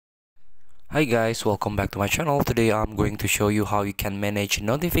Hi guys, welcome back to my channel. Today I'm going to show you how you can manage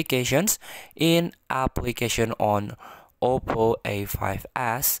notifications in application on Oppo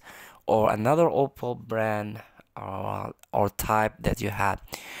A5s or another Oppo brand or type that you have.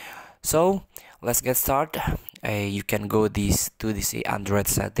 So let's get started. You can go to this Android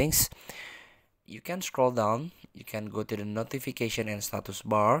settings. You can scroll down. You can go to the notification and status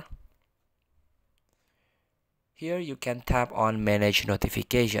bar. Here you can tap on manage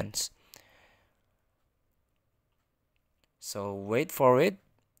notifications. So wait for it,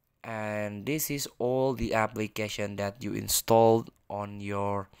 and this is all the application that you installed on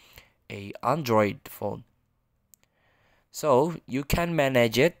your Android phone. So you can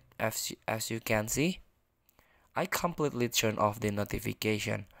manage it as you can see. I completely turn off the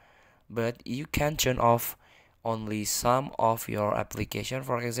notification, but you can turn off only some of your application.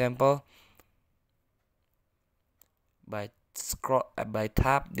 For example, by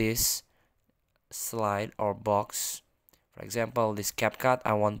tap this slide or box. For example, this CapCut,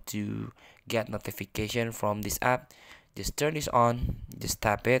 I want to get notification from this app. Just turn this on, just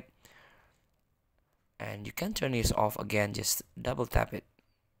tap it, and you can turn this off again, just double tap it.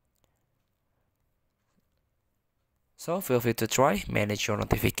 So feel free to try, manage your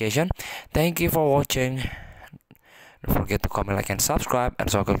notification. Thank you for watching. Don't forget to comment, like, and subscribe, and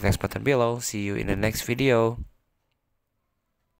also click the next button below. See you in the next video.